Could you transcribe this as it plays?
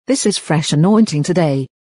This is Fresh Anointing Today,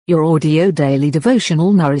 your audio daily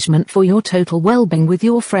devotional nourishment for your total well-being with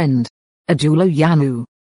your friend, Ajulo Yanu.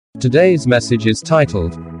 Today's message is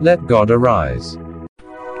titled, Let God Arise.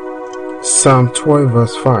 Psalm 12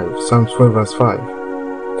 verse 5. Psalm 12 verse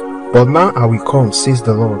 5. But now I will come, says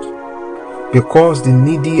the Lord, because the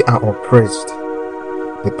needy are oppressed,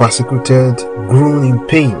 the persecuted groan in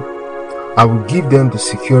pain. I will give them the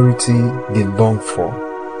security they long for.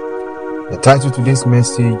 The title to this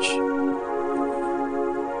message,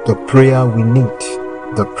 The Prayer We Need.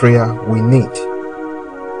 The Prayer We Need.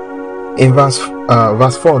 In verse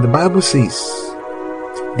 4, the Bible says,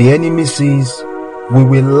 the enemy says, we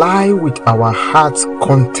will lie with our heart's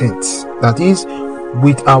content. That is,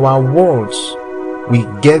 with our words, we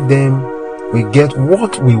get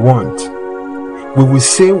what we want. We will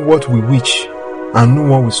say what we wish, and no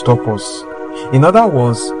one will stop us. In other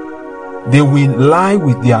words, they will lie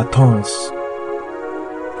with their tongues.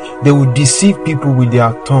 They will deceive people with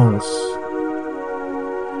their tongues.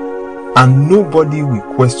 And nobody will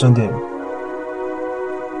question them.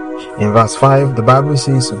 In verse 5, the Bible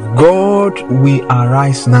says, God will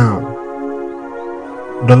arise now.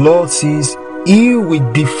 The Lord says, He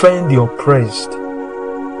will defend the oppressed.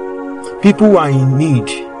 People who are in need,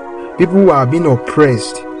 people who are being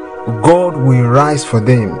oppressed, God will rise for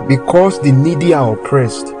them because the needy are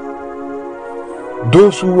oppressed.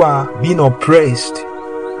 Those who are being oppressed,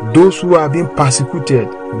 those who are being persecuted,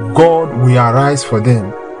 God will arise for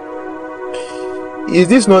them. Is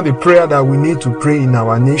this not the prayer that we need to pray in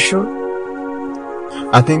our nation?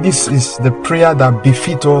 I think this is the prayer that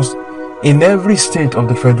befits us in every state of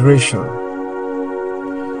the Federation.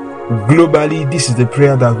 Globally, this is the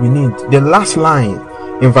prayer that we need. The last line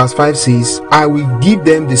in verse 5 says, I will give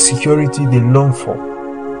them the security they long for.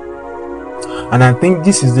 And I think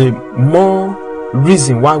this is the more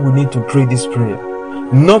reason why we need to pray this prayer.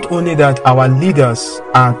 Not only that our leaders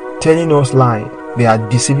are telling us lies, they are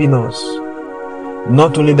deceiving us.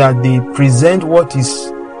 Not only that they present what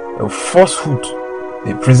is a falsehood,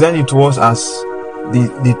 they present it to us as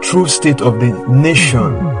the true state of the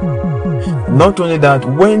nation. Not only that,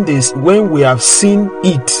 when we have seen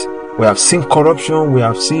it, we have seen corruption, we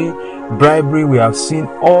have seen bribery, we have seen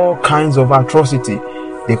all kinds of atrocity,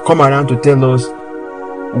 they come around to tell us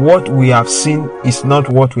what we have seen is not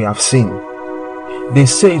what we have seen. They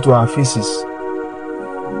say it to our faces.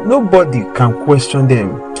 Nobody can question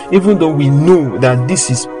them, even though we know that this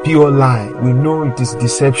is pure lie. We know it is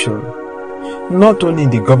deception. Not only in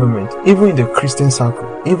the government, even in the Christian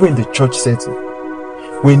circle, even in the church setting.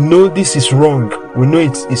 We know this is wrong. We know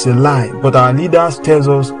it is a lie, but our leaders tells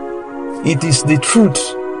us it is the truth.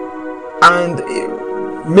 And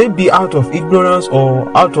maybe out of ignorance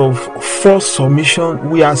or out of false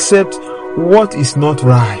submission, we accept what is not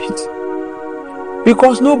right.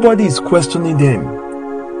 Because nobody is questioning them.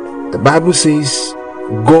 The Bible says,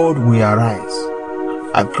 God will arise.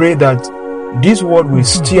 I pray that this word will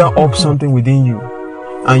stir up something within you,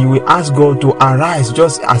 and you will ask God to arise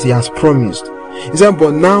just as He has promised. He said,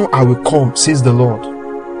 but now I will come, says the Lord.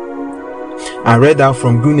 I read that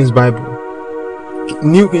from Good News Bible.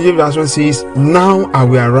 New King James Version says, now I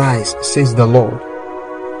will arise, says the Lord.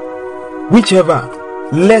 Whichever,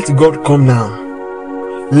 let God come now.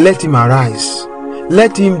 Let Him arise.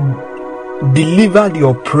 Let Him deliver the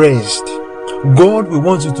oppressed. God will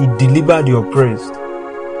want you to deliver the oppressed.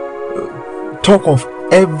 Talk of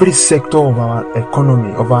every sector of our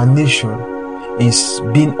economy, of our nation, is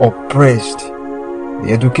being oppressed.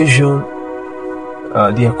 The education,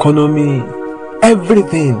 the economy,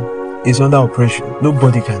 everything is under oppression.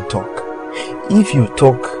 Nobody can talk. If you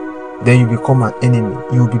talk, then you become an enemy.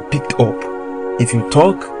 You'll be picked up. If you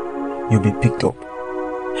talk, you'll be picked up.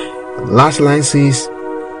 The last line says,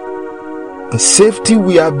 the safety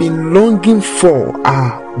we have been longing for,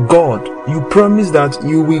 God, you promise that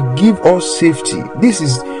you will give us safety. This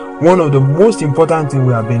is one of the most important things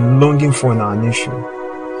we have been longing for in our nation.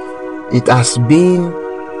 It has been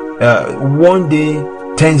one day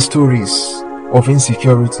 10 stories of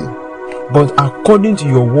insecurity. But according to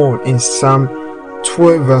your word in Psalm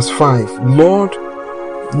 12 verse 5, Lord,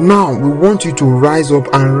 now we want you to rise up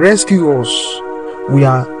and rescue us. We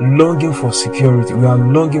are longing for security. We are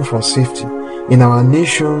longing for safety in our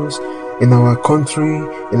nations, in our country,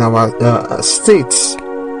 in our states.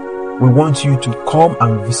 We want you to come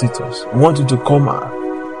and visit us. We want you to come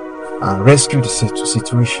and rescue the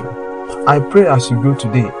situation. I pray as you go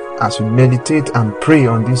today, as you meditate and pray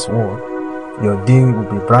on this word, your day will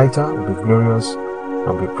be brighter, will be glorious,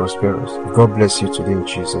 and be prosperous. God bless you today in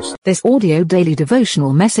Jesus. This audio daily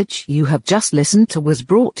devotional message you have just listened to was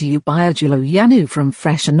brought to you by Ajulo Yanu from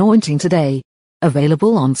Fresh Anointing Today.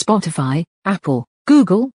 Available on Spotify, Apple,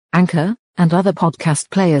 Google, Anchor, and other podcast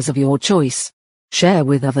players of your choice. Share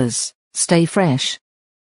with others. Stay fresh.